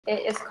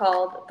It is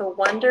called the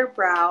Wonder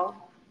Brow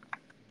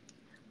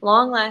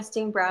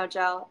Long-Lasting Brow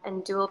Gel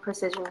and Dual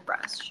Precision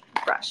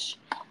Brush.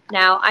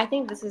 Now, I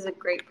think this is a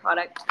great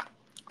product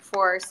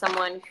for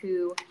someone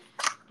who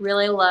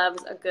really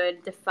loves a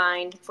good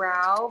defined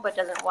brow but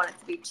doesn't want it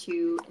to be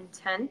too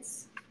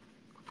intense.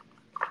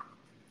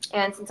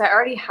 And since I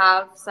already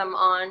have some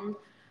on,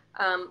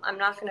 I'm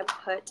not going to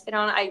put it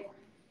on.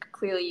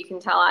 Clearly you can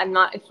tell I'm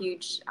not a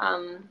huge,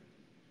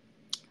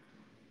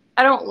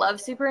 I don't love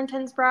super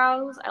intense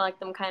brows. I like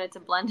them kind of to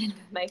blend in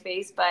with my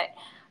face, but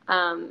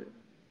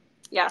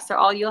yeah, so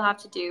all you'll have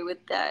to do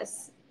with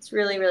this, it's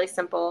really, really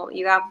simple.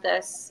 You have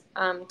this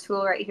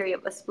tool right here. You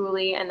have a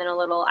spoolie and then a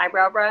little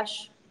eyebrow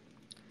brush.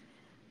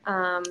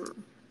 1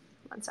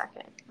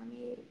 second. Let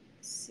me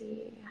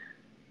see.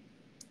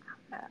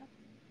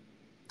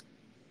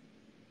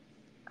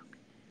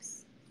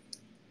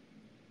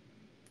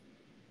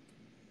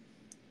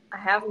 I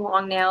have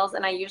long nails,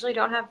 and I usually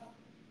don't have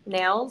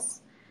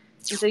nails.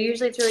 And so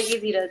usually it's really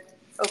easy to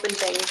open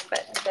things,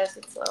 but with this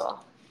it's a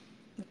little,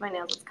 with my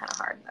nails it's kind of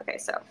hard. Okay,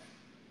 so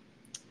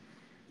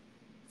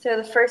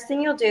the first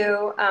thing you'll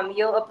do,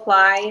 you'll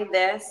apply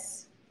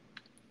this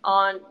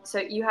on, so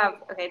you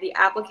have, okay, the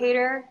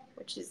applicator,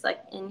 which is like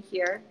in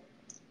here,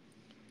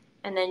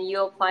 and then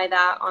you'll apply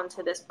that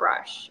onto this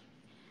brush.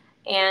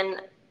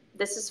 And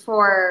this is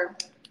for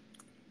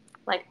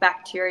like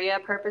bacteria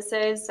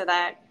purposes, so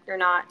that you're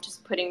not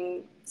just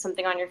putting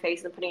something on your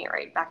face and putting it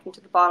right back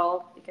into the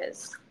bottle,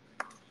 because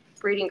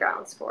breeding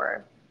grounds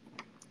for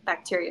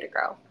bacteria to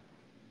grow.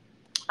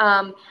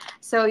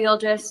 So you'll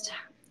just,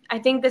 I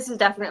think this is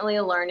definitely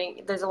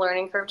there's a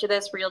learning curve to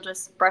this where you'll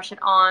just brush it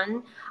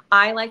on.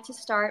 I like to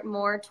start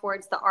more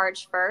towards the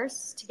arch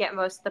first to get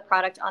most of the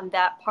product on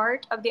that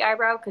part of the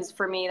eyebrow, because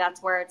for me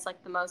that's where it's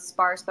like the most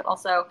sparse, but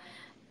also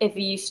if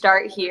you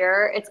start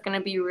here, it's going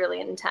to be really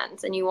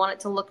intense and you want it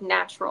to look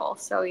natural.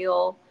 So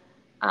you'll,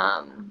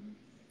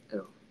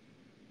 ooh,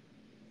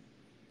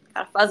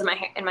 got a fuzz in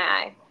my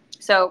eye.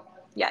 So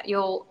yeah,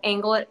 you'll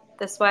angle it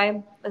this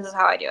way. This is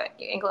how I do it.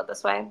 You angle it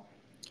this way,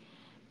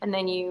 and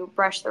then you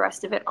brush the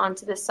rest of it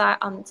onto this side,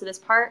 onto this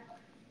part.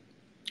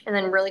 And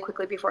then really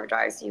quickly before it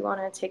dries, you want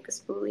to take the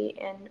spoolie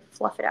and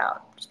fluff it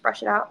out. Just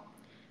brush it out.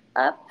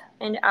 Up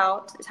and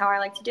out is how I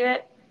like to do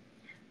it.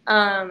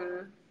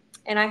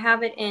 And I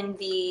have it in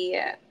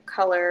the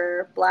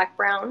color black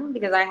brown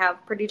because I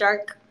have pretty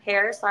dark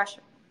hair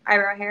 /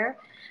 eyebrow hair.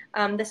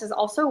 This is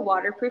also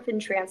waterproof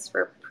and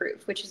transfer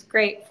proof, which is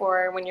great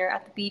for when you're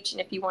at the beach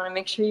and if you want to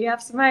make sure you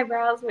have some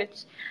eyebrows,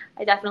 which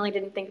I definitely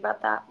didn't think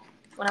about that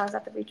when I was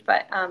at the beach,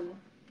 but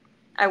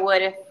I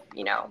would if,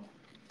 you know,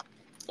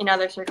 in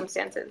other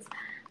circumstances.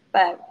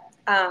 But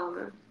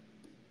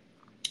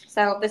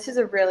so this is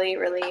a really,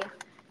 really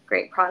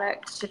great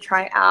product to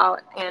try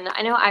out. And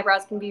I know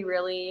eyebrows can be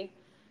really,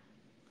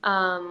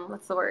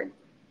 what's the word?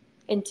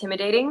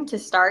 Intimidating to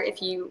start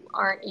if you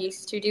aren't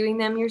used to doing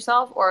them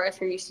yourself, or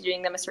if you're used to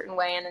doing them a certain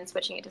way and then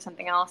switching it to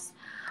something else.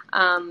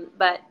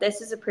 But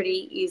this is a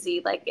pretty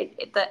easy, like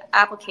the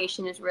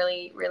application is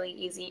really, really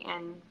easy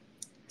and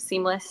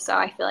seamless. So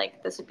I feel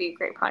like this would be a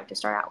great product to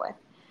start out with.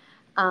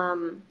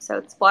 So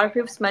it's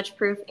waterproof, smudge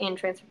proof, and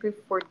transfer proof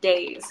for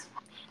days.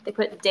 They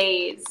put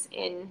days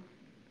in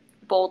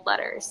bold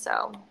letters,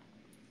 so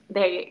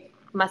they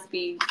must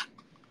be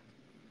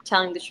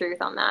telling the truth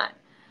on that.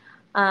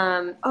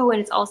 Oh, and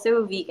it's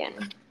also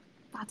vegan.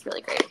 That's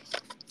really great.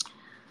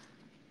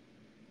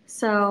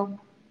 So,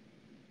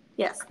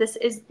 yes, this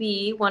is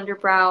the Wonder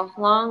Brow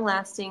Long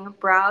Lasting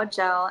Brow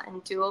Gel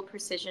and Dual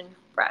Precision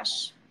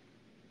Brush.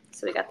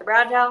 So we got the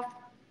brow gel,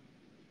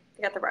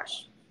 we got the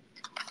brush.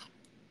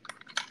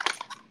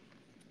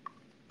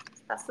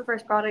 So that's the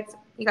first product.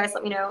 You guys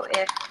let me know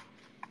if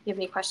you have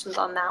any questions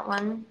on that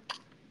one.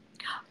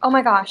 Oh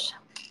my gosh.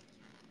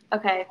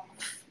 Okay.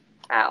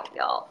 Wow,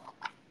 y'all.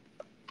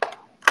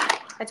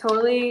 I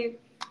totally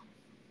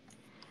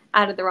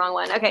added the wrong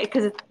one. Okay,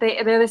 because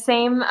they're the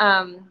same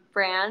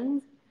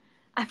brand.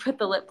 I put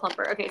the lip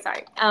plumper. Okay,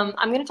 sorry. I'm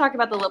going to talk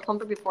about the lip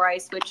plumper before I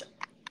switch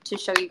to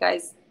show you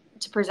guys,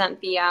 to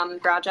present the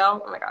brow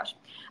gel. Oh my gosh.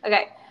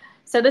 Okay,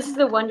 so this is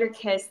the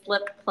Wunderkiss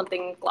Lip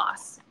Plumping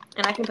Gloss.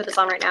 And I can put this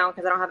on right now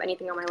because I don't have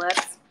anything on my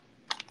lips.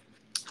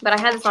 But I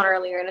had this on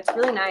earlier, and it's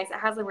really nice. It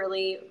has a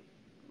really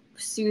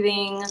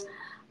soothing,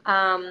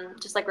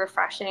 just like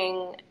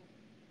refreshing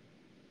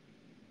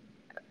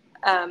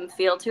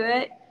feel to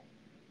it.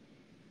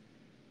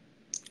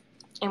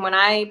 And when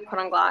I put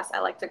on gloss, I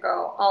like to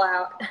go all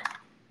out.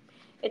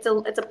 It's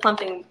a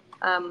plumping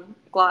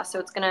gloss, so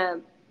it's gonna,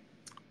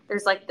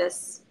 there's like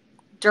this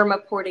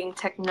dermaporting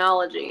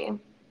technology,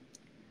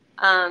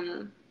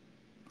 and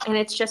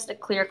it's just a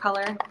clear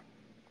color,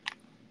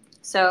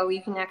 so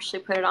you can actually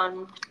put it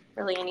on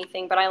really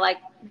anything. But I like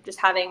just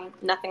having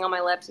nothing on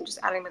my lips and just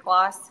adding the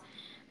gloss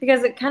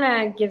because it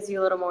kind of gives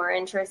you a little more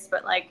interest,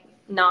 but like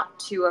not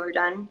too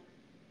overdone.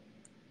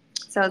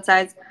 So it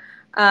says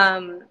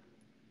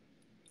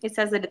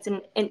that it's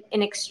an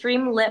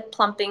extreme lip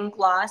plumping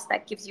gloss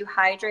that gives you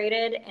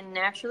hydrated and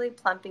naturally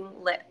plumping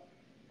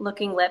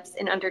looking lips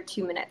in under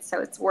 2 minutes. So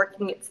it's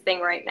working its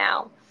thing right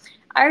now.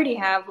 I already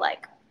have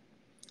like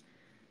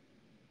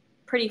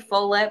pretty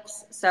full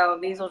lips, so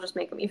these will just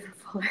make them even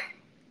fuller.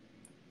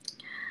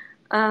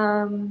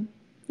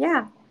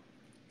 Yeah,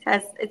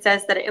 it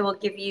says that it will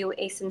give you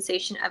a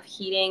sensation of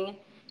heating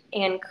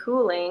and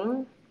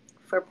cooling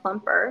for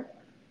plumper.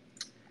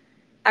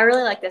 I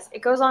really like this.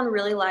 It goes on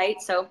really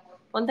light, so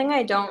one thing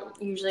I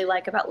don't usually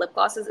like about lip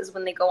glosses is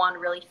when they go on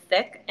really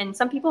thick, and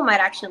some people might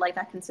actually like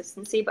that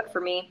consistency, but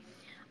for me,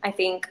 I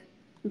think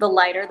the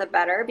lighter the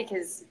better,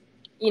 because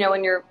you know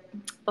when you're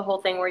the whole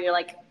thing where you're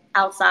like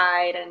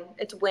outside and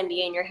it's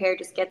windy and your hair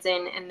just gets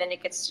in and then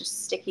it gets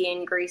just sticky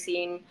and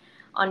greasy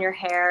on your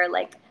hair,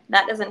 like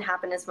that doesn't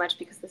happen as much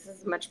because this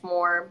is much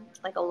more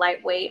like a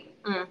lightweight.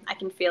 I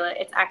can feel it.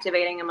 It's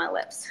activating in my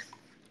lips.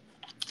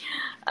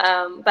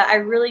 But I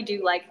really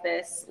do like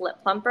this lip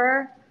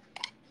plumper.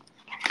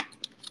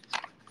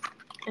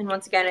 And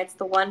once again, it's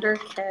the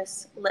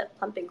Wunderkiss lip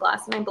plumping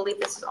gloss, and I believe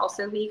this is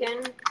also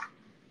vegan.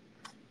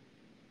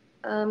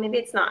 Maybe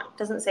it's not. It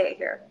doesn't say it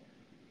here,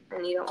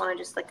 and you don't want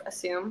to just like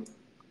assume.